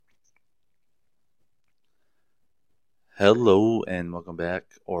Hello and welcome back,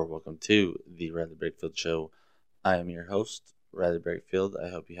 or welcome to the Riley Brakefield Show. I am your host, Riley Brakefield. I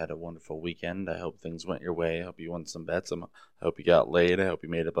hope you had a wonderful weekend. I hope things went your way. I hope you won some bets. I hope you got laid. I hope you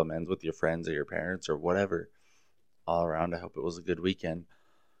made up amends with your friends or your parents or whatever. All around, I hope it was a good weekend.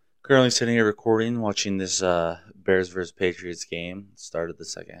 Currently sitting here recording, watching this Bears vs. Patriots game. Started the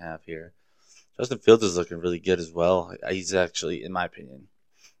second half here. Justin Fields is looking really good as well. He's actually, in my opinion,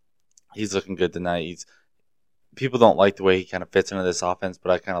 he's looking good tonight. People don't like the way he kind of fits into this offense,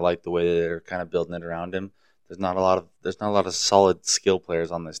 but I kind of like the way they're kind of building it around him. There's not a lot of solid skill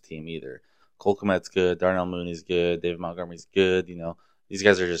players on this team either. Cole Kmet's good, Darnell Mooney's good, David Montgomery's good. These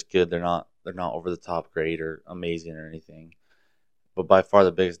guys are just good. They're not over the top great or amazing or anything. But by far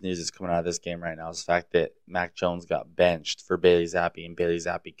the biggest news that's coming out of this game right now is the fact that Mac Jones got benched for Bailey Zappi, and Bailey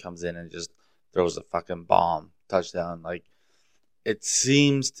Zappi comes in and just throws a fucking bomb touchdown. Like, it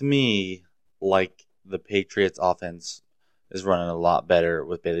seems to me like the Patriots offense is running a lot better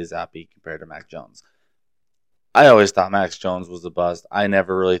with Bailey Zappi compared to Mac Jones. I always thought Mac Jones was a bust. I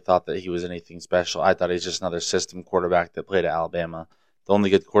never really thought that he was anything special. I thought he's just another system quarterback that played at Alabama. The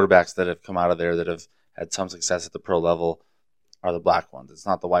only good quarterbacks that have come out of there that have had some success at the pro level are the black ones. It's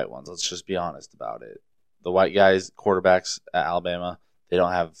not the white ones. Let's just be honest about it. The white guys, quarterbacks at Alabama, they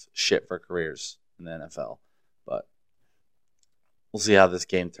don't have shit for careers in the NFL. But we'll see how this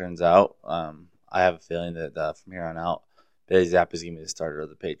game turns out. I have a feeling that from here on out, Bailey Zappi is going to be the starter of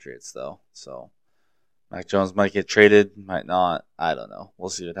the Patriots, though. So Mac Jones might get traded, might not. I don't know. We'll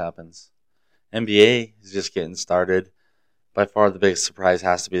see what happens. NBA is just getting started. By far, the biggest surprise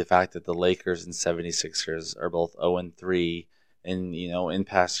has to be the fact that the Lakers and 76ers are both 0-3. And, in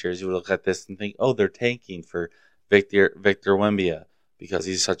past years, you would look at this and think, oh, they're tanking for Victor Wembanyama because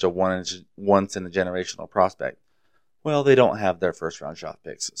he's such a once-in-a-generational prospect. Well, they don't have their first-round draft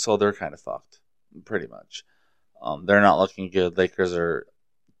picks, so they're kind of fucked. Pretty much. They're not looking good. Lakers are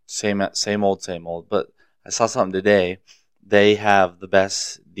same old. But I saw something today. They have the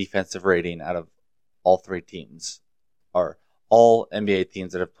best defensive rating out of all three teams, or all NBA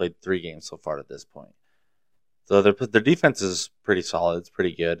teams that have played 3 games so far at this point. So their defense is pretty solid. It's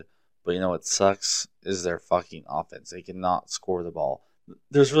pretty good. But what sucks is their fucking offense. They cannot score the ball.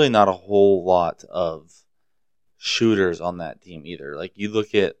 There's really not a whole lot of shooters on that team either. Like, you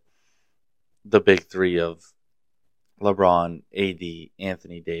look at the big three of LeBron, AD,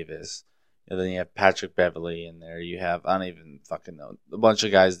 Anthony Davis. And then you have Patrick Beverley in there. You have, I don't even fucking know, a bunch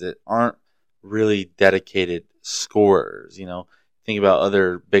of guys that aren't really dedicated scorers. Think about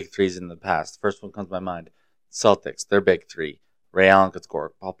other big threes in the past. The first one comes to my mind. Celtics, they're big three. Ray Allen could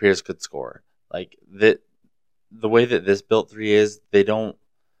score. Paul Pierce could score. Like, the way that this built three is, they don't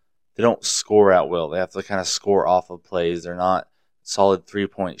score at will. They have to kind of score off of plays. They're not solid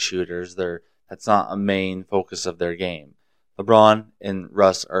 3-point shooters. That's not a main focus of their game. LeBron and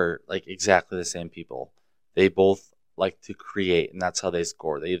Russ are like exactly the same people. They both like to create, and that's how they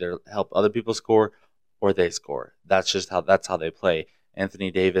score. They either help other people score or they score. That's how they play.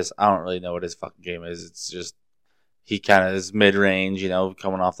 Anthony Davis, I don't really know what his fucking game is. It's just he kind of is mid-range,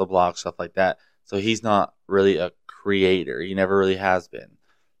 coming off the block, stuff like that. So he's not really a creator. He never really has been.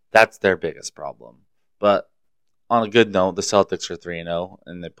 That's their biggest problem. But on a good note, the Celtics are 3-0,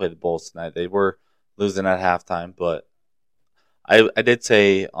 and they play the Bulls tonight. They were losing at halftime, but I did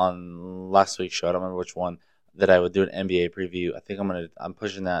say on last week's show, I don't remember which one, that I would do an NBA preview. I think I'm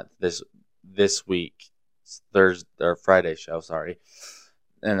pushing that this week, Thursday or Friday show, sorry,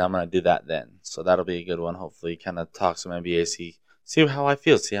 and I'm gonna do that then. So that'll be a good one. Hopefully, kind of talk some NBA, see how I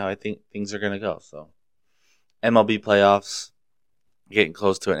feel, see how I think things are gonna go. So MLB playoffs getting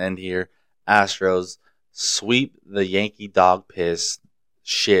close to an end here. Astros sweep the Yankee dog piss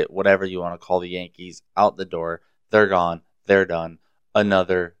shit, whatever you want to call the Yankees, out the door. They're gone. They're done.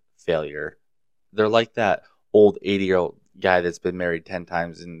 Another failure. They're like that old 80-year-old guy that's been married 10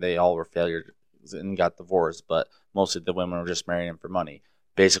 times and they all were failures and got divorced, but mostly the women were just marrying him for money.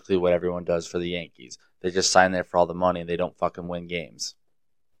 Basically what everyone does for the Yankees. They just sign there for all the money and they don't fucking win games.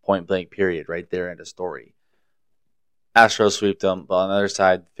 Point blank period. Right there, end of story. Astros sweep them, but on the other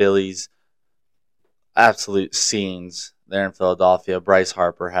side, Phillies, absolute scenes there in Philadelphia. Bryce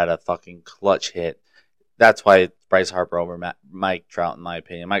Harper had a fucking clutch hit. That's why it's Bryce Harper over Mike Trout, in my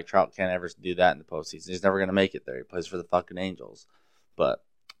opinion. Mike Trout can't ever do that in the postseason. He's never going to make it there. He plays for the fucking Angels. But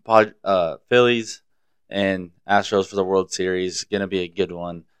Phillies and Astros for the World Series, going to be a good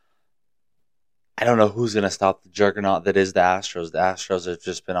one. I don't know who's going to stop the juggernaut that is the Astros. The Astros have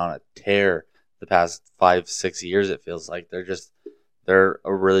just been on a tear the past 5-6 years, it feels like. They're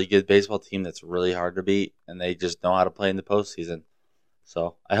a really good baseball team that's really hard to beat, and they just know how to play in the postseason.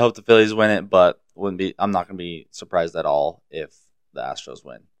 So I hope the Phillies win it, but I'm not going to be surprised at all if the Astros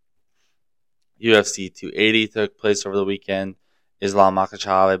win. UFC 280 took place over the weekend. Islam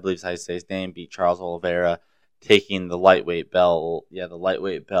Makhachev, I believe is how you say his name, beat Charles Oliveira, taking the lightweight belt. Yeah, the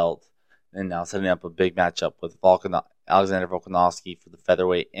lightweight belt, and now setting up a big matchup with Alexander Volkanovski for the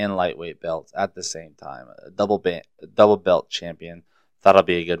featherweight and lightweight belts at the same time. A double belt champion. That'll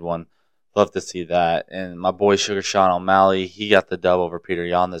be a good one. Love to see that. And my boy Sugar Sean O'Malley, he got the dub over Peter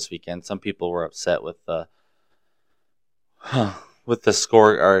Yan this weekend. Some people were upset with the with the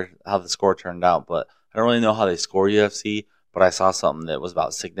score or how the score turned out, but I don't really know how they score UFC. But I saw something that was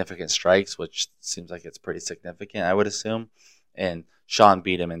about significant strikes, which seems like it's pretty significant, I would assume. And Sean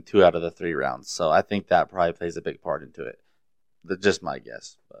beat him in 2 out of the 3 rounds, so I think that probably plays a big part into it. That's just my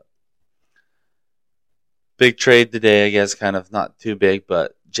guess. But big trade today, I guess, kind of not too big,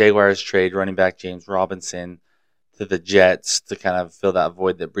 but Jaguars trade running back James Robinson to the Jets to kind of fill that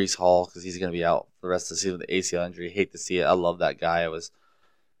void that Breece Hall, because he's going to be out for the rest of the season with the ACL injury. Hate to see it. I love that guy. I was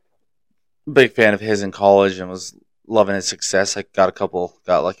a big fan of his in college and was loving his success. I got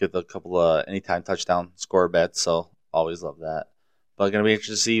lucky with a couple of anytime touchdown score bets, so always love that. But going to be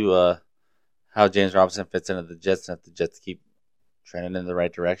interested to see how James Robinson fits into the Jets and if the Jets keep trending in the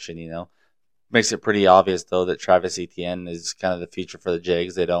right direction, Makes it pretty obvious, though, that Travis Etienne is kind of the future for the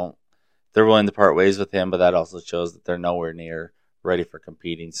Jags. They're willing to part ways with him, but that also shows that they're nowhere near ready for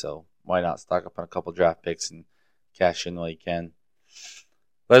competing. So why not stock up on a couple draft picks and cash in while you can?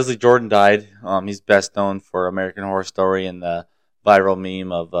 Leslie Jordan died. He's best known for American Horror Story and the viral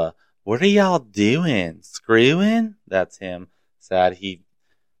meme of "What are y'all doing? Screwing?" That's him. Sad. He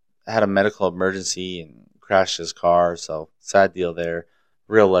had a medical emergency and crashed his car. So sad deal there.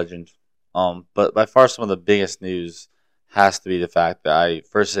 Real legend. But by far some of the biggest news has to be the fact that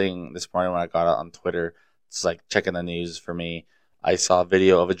first thing this morning when I got out on Twitter, it's like checking the news for me, I saw a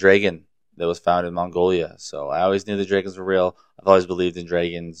video of a dragon that was found in Mongolia. So I always knew the dragons were real. I've always believed in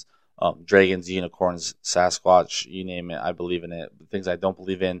dragons. Dragons, unicorns, Sasquatch, you name it, I believe in it. The things I don't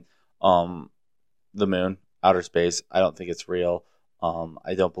believe in, the moon, outer space, I don't think it's real.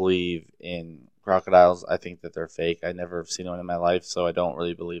 I don't believe in crocodiles. I think that they're fake. I never have seen one in my life, so I don't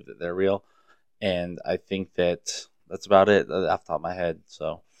really believe that they're real. And I think that's about it off the top of my head.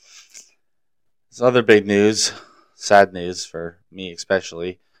 So, some other big news, sad news for me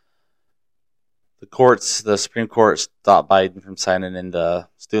especially. The Supreme Court stopped Biden from signing into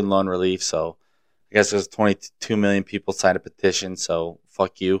student loan relief. So, I guess there's 22 million people signed a petition. So,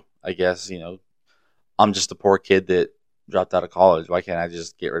 fuck you. I guess, I'm just a poor kid that dropped out of college. Why can't I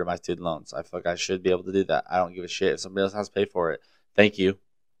just get rid of my student loans? I feel like I should be able to do that. I don't give a shit if somebody else has to pay for it. Thank you.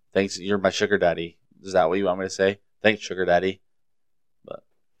 Thanks. You're my sugar daddy. Is that what you want me to say? Thanks, sugar daddy. But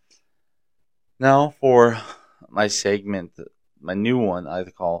now for my segment, my new one I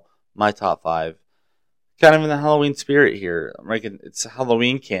call my top 5. Kind of in the Halloween spirit here. I'm making it's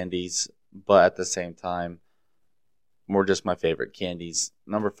Halloween candies, but at the same time, more just my favorite candies.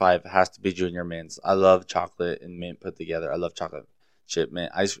 Number 5 has to be Junior Mints. I love chocolate and mint put together. I love chocolate chip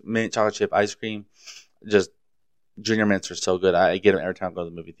mint chocolate chip ice cream. Just Junior Mints are so good. I get them every time I go to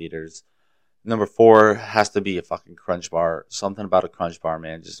the movie theaters. Number 4 has to be a fucking Crunch Bar. Something about a Crunch Bar,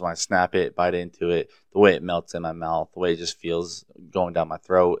 man. Just when I snap it, bite into it, the way it melts in my mouth, the way it just feels going down my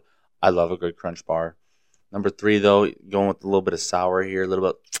throat. I love a good Crunch Bar. Number 3, though, going with a little bit of sour here, a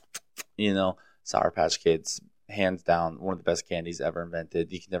little bit, Sour Patch Kids. Hands down, one of the best candies ever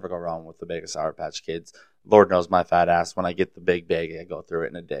invented. You can never go wrong with the bag of Sour Patch Kids. Lord knows my fat ass. When I get the big bag, I go through it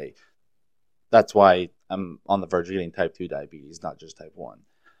in a day. That's why I'm on the verge of getting type 2 diabetes, not just type 1.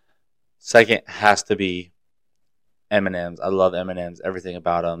 Second has to be M&M's. I love M&M's. Everything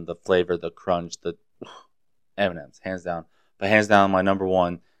about them. The flavor, the crunch, the M&M's. Hands down. But hands down, my number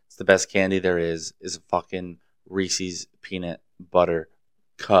 1, it's the best candy there is a fucking Reese's Peanut Butter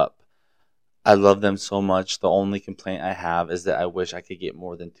Cup. I love them so much. The only complaint I have is that I wish I could get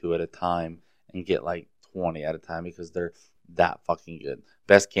more than 2 at a time and get like 20 at a time because they're that fucking good.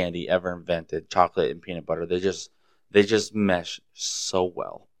 Best candy ever invented. Chocolate and peanut butter. They just mesh so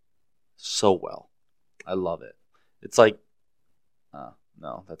well. So well. I love it. It's like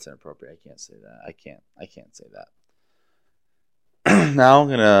no, that's inappropriate. I can't say that. I can't say that. Now I'm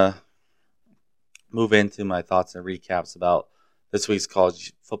gonna move into my thoughts and recaps about this week's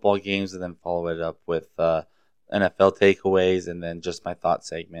college football games and then follow it up with NFL takeaways and then just my thought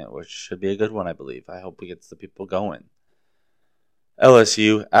segment, which should be a good one, I believe. I hope it gets the people going.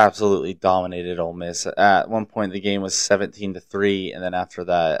 LSU absolutely dominated Ole Miss. At one point, the game was 17-3, and then after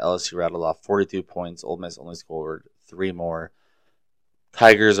that, LSU rattled off 42 points. Ole Miss only scored 3 more.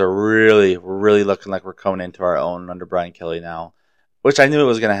 Tigers are really looking like we're coming into our own under Brian Kelly now. which I knew it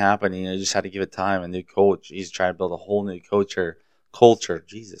was going to happen. You just had to give it time. A new coach. He's trying to build a whole new culture.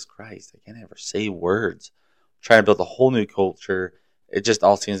 Jesus Christ, I can't ever say words. Trying to build a whole new culture. It just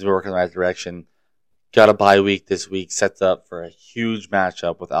all seems to be working in the right direction. Got a bye week this week. Sets up for a huge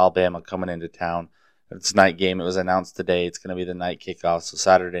matchup with Alabama coming into town. It's a night game. It was announced today. It's going to be the night kickoff. So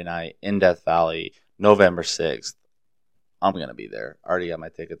Saturday night in Death Valley, November 6th. I'm going to be there. Already got my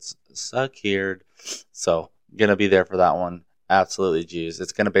tickets secured. So, going to be there for that one. Absolutely juice.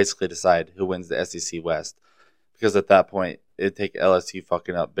 It's going to basically decide who wins the SEC West. Because at that point, it'd take LSU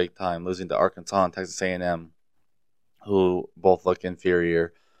fucking up big time, losing to Arkansas and Texas A&M, who both look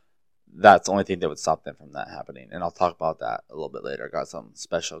inferior. That's the only thing that would stop them from that happening. And I'll talk about that a little bit later. I got something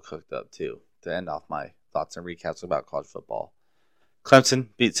special cooked up, too, to end off my thoughts and recaps about college football. Clemson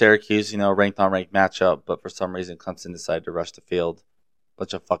beat Syracuse, ranked on ranked matchup, but for some reason Clemson decided to rush the field.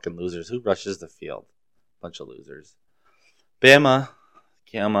 Bunch of fucking losers. Who rushes the field? Bunch of losers. Bama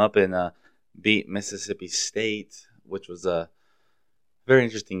came up and beat Mississippi State, which was a very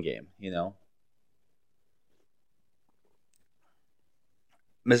interesting game,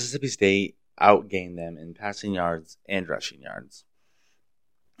 Mississippi State outgained them in passing yards and rushing yards.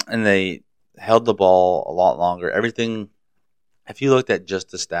 And they held the ball a lot longer. Everything, if you looked at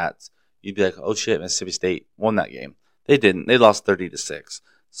just the stats, you'd be like, oh shit, Mississippi State won that game. They didn't. They lost 30-6.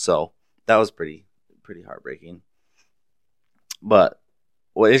 So that was pretty heartbreaking. But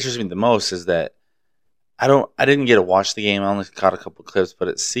what interests me the most is that I didn't get to watch the game. I only caught a couple clips, but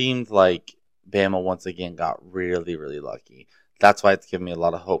it seemed like Bama once again got really, really lucky. That's why it's giving me a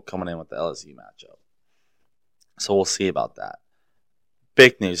lot of hope coming in with the LSU matchup. So we'll see about that.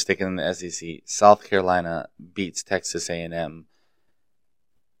 Big news sticking in the SEC. South Carolina beats Texas A&M.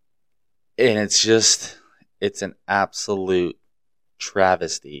 And it's an absolute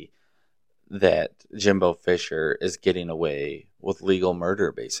travesty that Jimbo Fisher is getting away with legal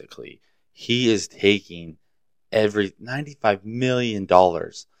murder, basically. He is taking every $95 million,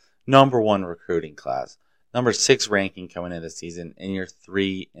 number one recruiting class, number 6 ranking coming into the season, and you're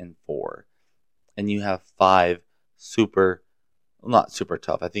 3-4. And you have 5 not super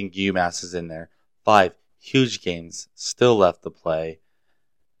tough. I think UMass is in there. 5 huge games still left to play.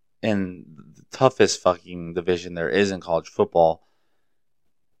 And the toughest fucking division there is in college football.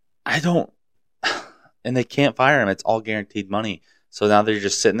 And they can't fire him. It's all guaranteed money. So now they're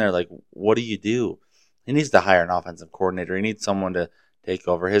just sitting there like, what do you do? He needs to hire an offensive coordinator. He needs someone to take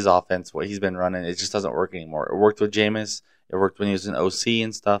over his offense, what he's been running. It just doesn't work anymore. It worked with Jameis. It worked when he was an OC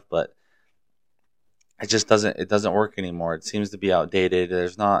and stuff, but it just doesn't work anymore. It seems to be outdated.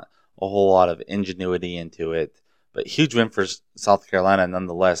 There's not a whole lot of ingenuity into it. But huge win for South Carolina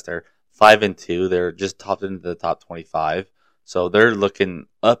nonetheless. They're 5-2. They're just topped into the top 25. So they're looking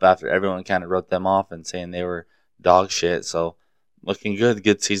up after everyone kind of wrote them off and saying they were dog shit. So looking good.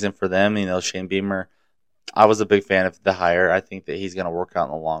 Good season for them. Shane Beamer, I was a big fan of the hire. I think that he's going to work out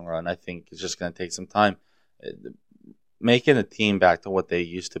in the long run. I think it's just going to take some time. Making a team back to what they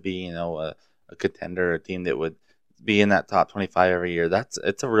used to be, a contender, a team that would be in that top 25 every year.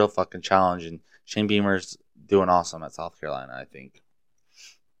 It's a real fucking challenge. And Shane Beamer's doing awesome at South Carolina, I think.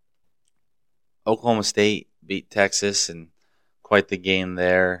 Oklahoma State beat Texas and quite the game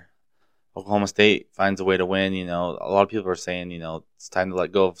there. Oklahoma State finds a way to win. A lot of people are saying, it's time to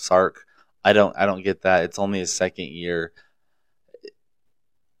let go of Sark. I don't get that. It's only his second year.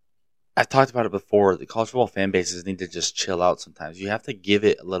 I talked about it before. The college football fan bases need to just chill out sometimes. You have to give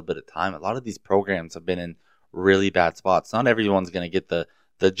it a little bit of time. A lot of these programs have been in really bad spots. Not everyone's going to get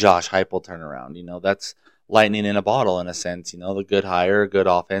the Josh Heupel turnaround. That's lightning in a bottle in a sense. The good hire, good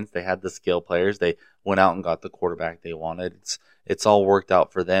offense. They had the skill players. They went out and got the quarterback they wanted. It's all worked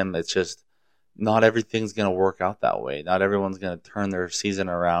out for them. It's just not everything's going to work out that way. Not everyone's going to turn their season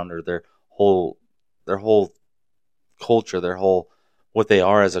around or their whole culture, their whole what they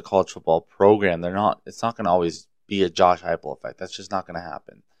are as a college football program. It's not going to always be a Josh Heupel effect. That's just not going to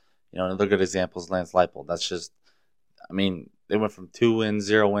happen. Another good example is Lance Leipold. They went from 2 wins,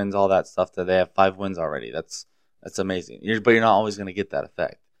 0 wins, all that stuff to they have 5 wins already. That's amazing. But you're not always going to get that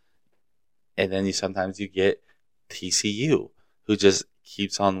effect. And then sometimes you get TCU, who just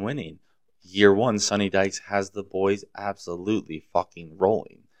keeps on winning. Year 1, Sonny Dykes has the boys absolutely fucking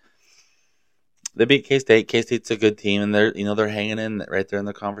rolling. They beat K-State. K-State's a good team, and they're hanging in right there in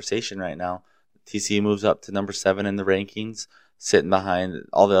the conversation right now. TCU moves up to number 7 in the rankings, sitting behind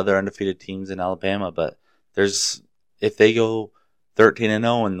all the other undefeated teams in Alabama. But if they go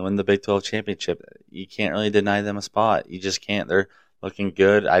 13-0 and win the Big 12 championship, you can't really deny them a spot. You just can't. They're looking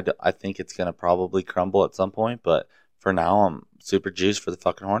good. I think it's going to probably crumble at some point, but for now, I'm super juiced for the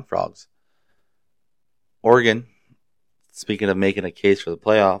fucking Horned Frogs. Oregon speaking of making a case for the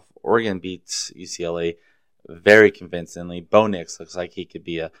playoff, Oregon beats UCLA very convincingly. Bo Nix looks like he could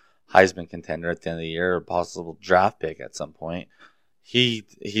be a Heisman contender at the end of the year, or a possible draft pick at some point.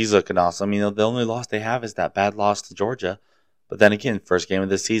 He's looking awesome. The only loss they have is that bad loss to Georgia. But then again, first game of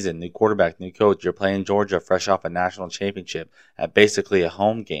the season, new quarterback, new coach. You're playing Georgia fresh off a national championship at basically a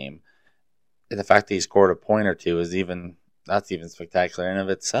home game. And the fact that he scored a point or two that's even spectacular in and of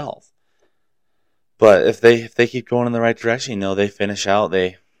itself. But if they keep going in the right direction, they finish out,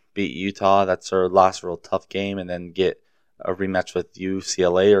 they beat Utah. That's their last real tough game, and then get a rematch with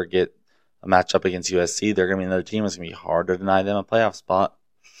UCLA or get a matchup against USC. They're going to be another team that's going to be hard to deny them a playoff spot.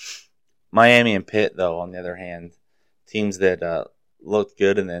 Miami and Pitt, though, on the other hand, teams that looked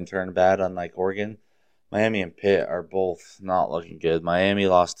good and then turned bad, unlike Oregon. Miami and Pitt are both not looking good. Miami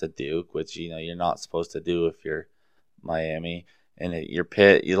lost to Duke, which you're not supposed to do if you're Miami. And your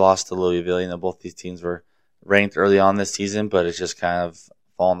Pitt, you lost to Louisville. Both these teams were ranked early on this season, but it's just kind of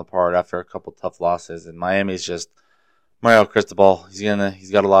fallen apart after a couple tough losses. And Miami's just Mario Cristobal.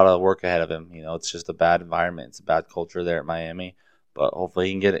 He's got a lot of work ahead of him. It's just a bad environment. It's a bad culture there at Miami, but hopefully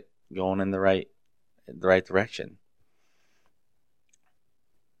he can get it going in the right direction.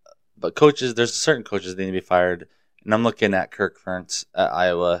 But coaches, there's certain coaches that need to be fired, and I'm looking at Kirk Ferentz at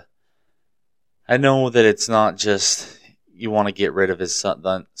Iowa. I know that it's not just you want to get rid of his son,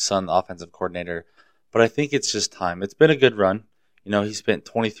 the offensive coordinator, but I think it's just time. It's been a good run. He spent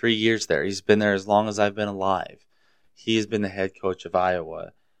 23 years there. He's been there as long as I've been alive. He has been the head coach of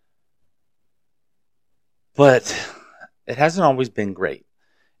Iowa. But it hasn't always been great.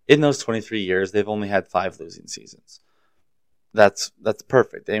 In those 23 years, they've only had 5 losing seasons. That's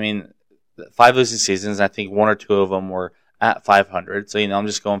perfect. 5 losing seasons, I think 1 or 2 of them were at 500. So, I'm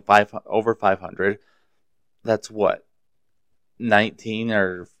just going over 500. That's what? 19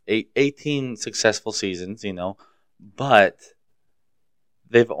 or 18 successful seasons, But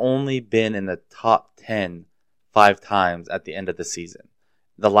they've only been in the top 10 5 times at the end of the season.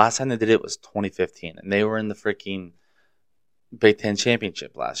 The last time they did it was 2015, and they were in the freaking Big Ten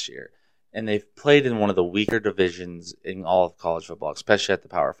championship last year. And they've played in one of the weaker divisions in all of college football, especially at the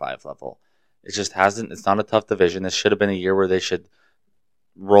Power 5 level. It just hasn't. It's not a tough division. This should have been a year where they should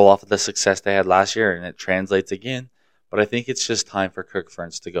roll off of the success they had last year, and it translates again. But I think it's just time for Kirk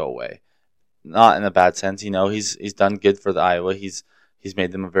Ferentz to go away. Not in a bad sense. He's done good for the Iowa. He's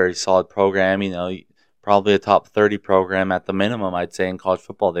made them a very solid program. Probably a top 30 program at the minimum, I'd say, in college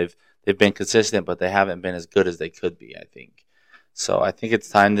football. They've been consistent, but they haven't been as good as they could be, I think. So I think it's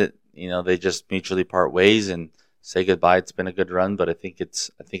time that they just mutually part ways and say goodbye. It's been a good run, but I think it's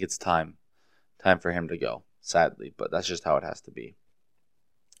time for him to go. Sadly, but that's just how it has to be.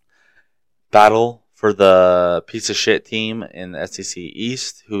 Battle for the piece of shit team in the SEC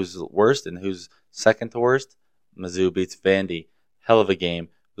East. Who's worst and who's second to worst? Mizzou beats Vandy. Hell of a game.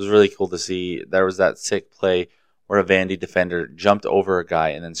 It was really cool to see. There was that sick play where a Vandy defender jumped over a guy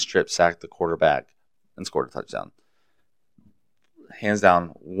and then strip sacked the quarterback and scored a touchdown. Hands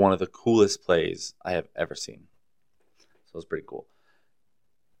down, one of the coolest plays I have ever seen. So it was pretty cool.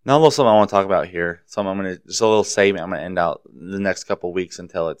 Now, a little something I want to talk about here. Just a little segment I'm going to end out the next couple weeks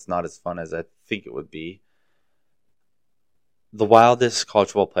until it's not as fun as I think it would be. The wildest college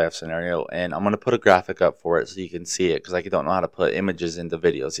football playoff scenario, and I'm going to put a graphic up for it so you can see it, because I don't know how to put images into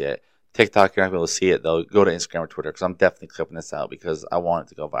videos yet. TikTok, you're not going to be able to see it, though. Go to Instagram or Twitter, because I'm definitely clipping this out because I want it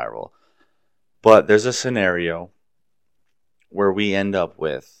to go viral. But there's a scenario where we end up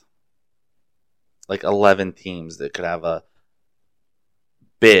with like 11 teams that could have a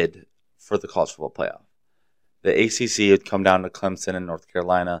bid for the college football playoff. The ACC would come down to Clemson and North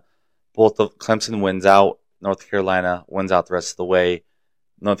Carolina. Clemson wins out. North Carolina wins out the rest of the way.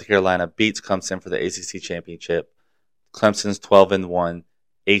 North Carolina beats Clemson for the ACC championship. Clemson's 12-1,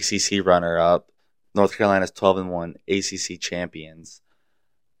 ACC runner-up. North Carolina's 12-1, ACC champions.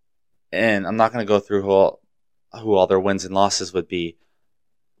 And I'm not going to go through who all their wins and losses would be,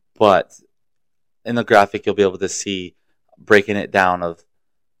 but in the graphic you'll be able to see, breaking it down, of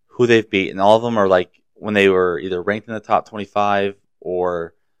who they've beat, and all of them are like when they were either ranked in the top 25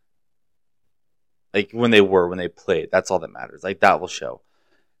 or like when they played. That's all that matters. Like, that will show.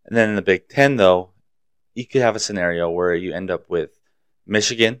 And then in the Big Ten, though, you could have a scenario where you end up with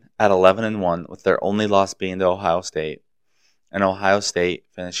Michigan at 11-1, with their only loss being to Ohio State, and Ohio State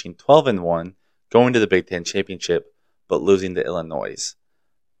finishing 12-1, going to the Big Ten championship, but losing to Illinois.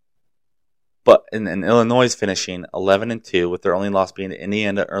 But in Illinois finishing 11-2, with their only loss being to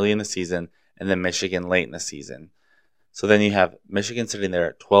Indiana early in the season, and then Michigan late in the season. So then you have Michigan sitting there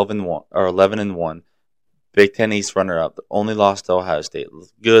at 12-1 or 11-1, Big Ten East runner-up, the only loss to Ohio State,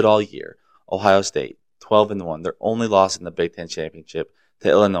 good all year. Ohio State 12-1. Their only loss in the Big Ten championship to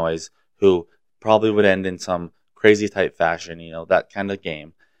Illinois, who probably would end in some crazy type fashion, that kind of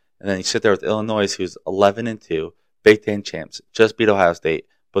game. And then you sit there with Illinois, who's 11-2, Big Ten champs, just beat Ohio State,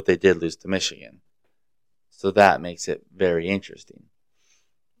 but they did lose to Michigan. So that makes it very interesting.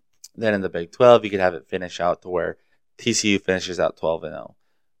 Then in the Big 12, you could have it finish out to where TCU finishes out 12-0.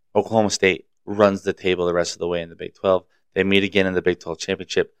 Oklahoma State runs the table the rest of the way in the Big 12. They meet again in the Big 12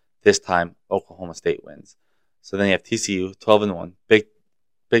 championship. This time, Oklahoma State wins. So then you have TCU 12-1,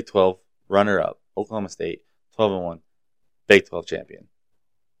 Big 12 runner-up. Oklahoma State 12-1, Big 12 champion.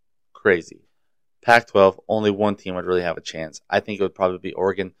 Crazy. Pac-12, only one team would really have a chance. I think it would probably be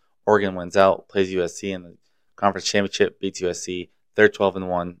Oregon. Oregon wins out, plays USC in the conference championship, beats USC. They're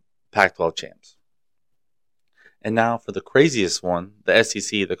 12-1, Pac-12 champs. And now for the craziest one, the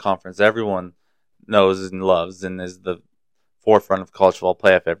SEC, the conference everyone knows and loves and is the forefront of college football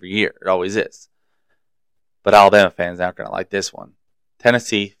playoff every year. It always is. But Alabama fans aren't going to like this one.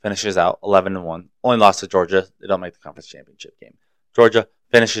 Tennessee finishes out 11-1. Only lost to Georgia. They don't make the conference championship game. Georgia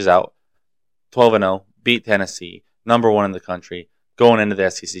finishes out 12-0. Beat Tennessee. Number 1 in the country. Going into the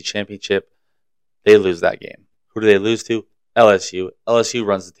SEC championship. They lose that game. Who do they lose to? LSU. LSU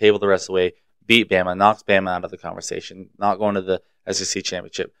runs the table the rest of the way. Beat Bama. Knocks Bama out of the conversation. Not going to the SEC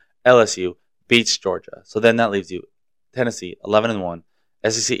championship. LSU beats Georgia. So then that leaves you Tennessee 11-1.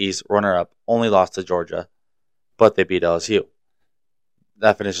 SEC East runner-up. Only lost to Georgia. But they beat LSU.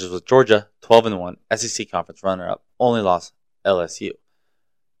 That finishes with Georgia 12-1. SEC conference runner-up. Only lost LSU.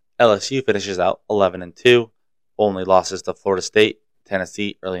 LSU finishes out 11-2. Only losses to Florida State,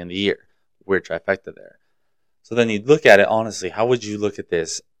 Tennessee early in the year. Weird trifecta there. So then you look at it, honestly, how would you look at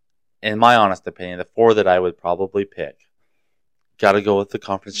this? In my honest opinion, the 4 that I would probably pick, got to go with the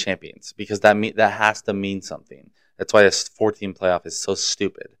conference champions because that has to mean something. That's why this 14 playoff is so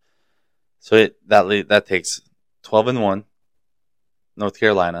stupid. So that takes 12-1, North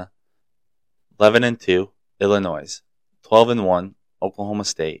Carolina, 11-2, Illinois, 12-1, Oklahoma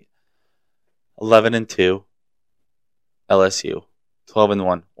State, 11-2, LSU,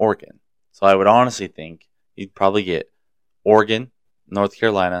 12-1, Oregon. So I would honestly think you'd probably get Oregon, North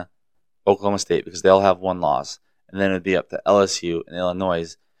Carolina, Oklahoma State because they all have one loss, and then it'd be up to LSU and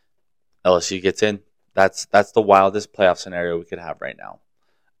Illinois. LSU gets in. That's the wildest playoff scenario we could have right now.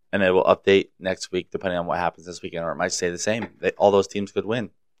 And it will update next week depending on what happens this weekend, or it might stay the same. All those teams could win.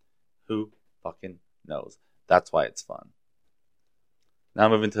 Who fucking knows? That's why it's fun. Now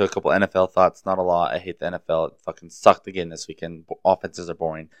moving to a couple NFL thoughts. Not a lot. I hate the NFL. It fucking sucked again this weekend. Offenses are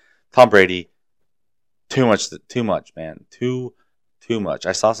boring. Tom Brady, too much, man. Too much.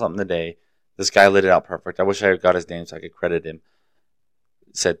 I saw something today. This guy lit it out perfect. I wish I got his name so I could credit him.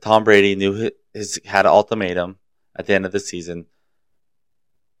 It said Tom Brady had an ultimatum at the end of the season.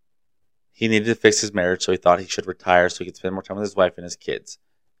 He needed to fix his marriage, so he thought he should retire so he could spend more time with his wife and his kids.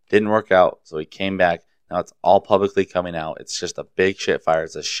 Didn't work out, so he came back. Now it's all publicly coming out. It's just a big shit fire.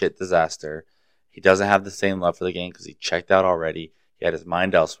 It's a shit disaster. He doesn't have the same love for the game because he checked out already. He had his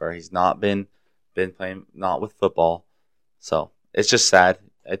mind elsewhere. He's not been playing, not with football. So it's just sad.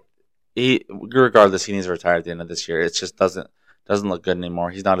 Regardless, he needs to retire at the end of this year. It just doesn't look good anymore.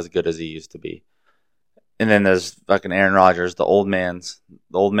 He's not as good as he used to be. And then there's fucking Aaron Rodgers, the old man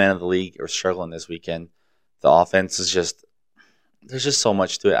of the league, are struggling this weekend. The offense is there's just so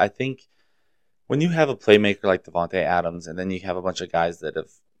much to it. I think when you have a playmaker like Devontae Adams, and then you have a bunch of guys that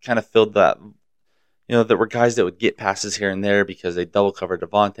have kind of filled that, that were guys that would get passes here and there because they double covered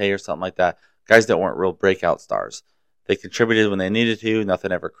Devontae or something like that. Guys that weren't real breakout stars. They contributed when they needed to,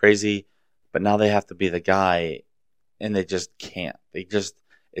 nothing ever crazy, but now they have to be the guy, and they just can't.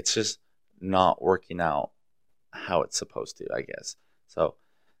 It's just not working out how it's supposed to, I guess. So it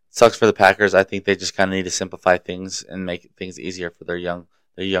sucks for the Packers. I think they just kind of need to simplify things and make things easier for their young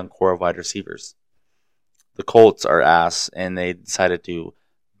core of wide receivers. The Colts are ass, and they decided to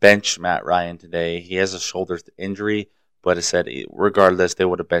bench Matt Ryan today. He has a shoulder injury, but it said regardless, they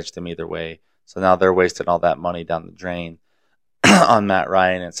would have benched him either way. So now they're wasting all that money down the drain on Matt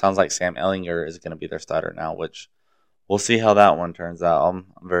Ryan. It sounds like Sam Ehlinger is going to be their starter now, which we'll see how that one turns out. I'm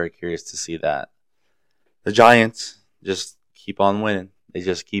very curious to see that. The Giants just keep on winning. They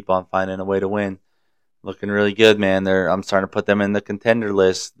just keep on finding a way to win. Looking really good, man. I'm starting to put them in the contender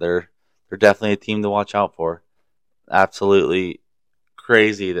list. They're definitely a team to watch out for. Absolutely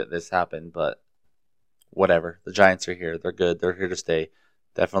crazy that this happened, but whatever. The Giants are here. They're good. They're here to stay.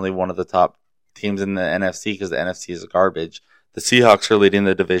 Definitely one of the top teams in the NFC because the NFC is garbage. The Seahawks are leading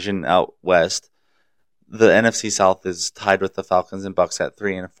the division out west. The NFC South is tied with the Falcons and Bucks at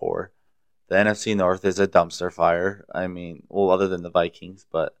 3-4. The NFC North is a dumpster fire. I mean, other than the Vikings,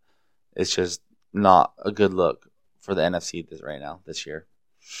 but it's just not a good look for the NFC this year.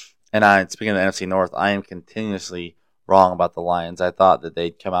 And speaking of the NFC North, I am continuously wrong about the Lions. I thought that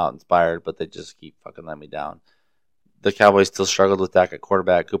they'd come out inspired, but they just keep fucking letting me down. The Cowboys still struggled with Dak at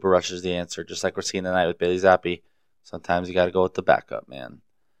quarterback. Cooper Rush is the answer, just like we're seeing tonight with Bailey Zappi. Sometimes you got to go with the backup, man.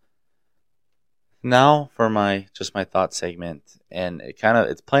 Now for my thought segment, and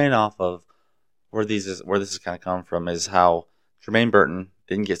it's playing off of where this is kind of coming from, is how Jermaine Burton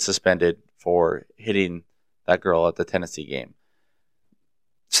didn't get suspended for hitting that girl at the Tennessee game.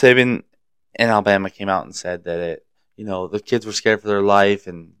 Saban in Alabama came out and said that the kids were scared for their life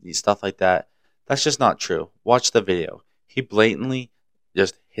and stuff like that. That's just not true. Watch the video. He blatantly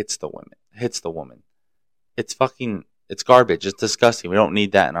just hits the woman. It's garbage. It's disgusting. We don't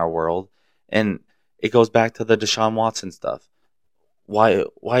need that in our world. And it goes back to the Deshaun Watson stuff. Why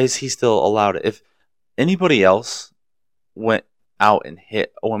is he still allowed it? If anybody else went out and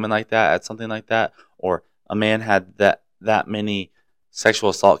hit a woman like that at something like that, or a man had that many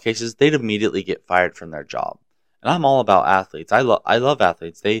sexual assault cases, they'd immediately get fired from their job. And I'm all about athletes. I love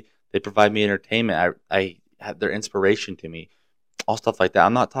athletes. They provide me entertainment. I have their inspiration to me. All stuff like that.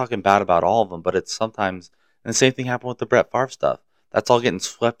 I'm not talking bad about all of them, but it's sometimes, and the same thing happened with the Brett Favre stuff. That's all getting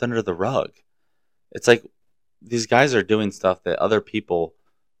swept under the rug. It's like these guys are doing stuff that other people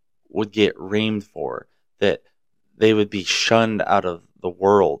would get reamed for, that they would be shunned out of the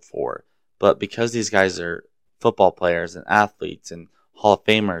world for. But because these guys are football players and athletes and Hall of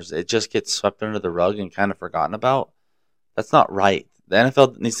Famers, it just gets swept under the rug and kind of forgotten about. That's not right. The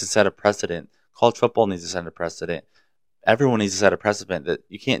NFL needs to set a precedent. College football needs to set a precedent. Everyone needs to set a precedent that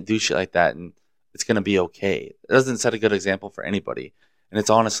you can't do shit like that and it's going to be okay. It doesn't set a good example for anybody. And it's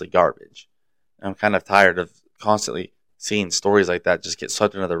honestly garbage. And I'm kind of tired of constantly seeing stories like that just get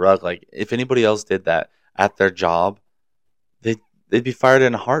swept under the rug. Like, if anybody else did that at their job, they'd be fired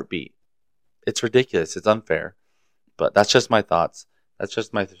in a heartbeat. It's ridiculous. It's unfair. But that's just my thoughts. That's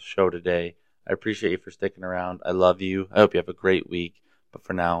just my show today. I appreciate you for sticking around. I love you. I hope you have a great week. But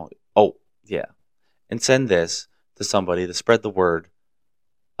for now, oh, yeah. And send this to somebody to spread the word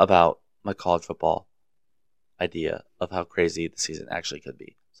about my college football idea of how crazy the season actually could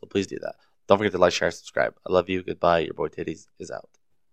be. So please do that. Don't forget to like, share, subscribe. I love you. Goodbye. Your boy Titties is out.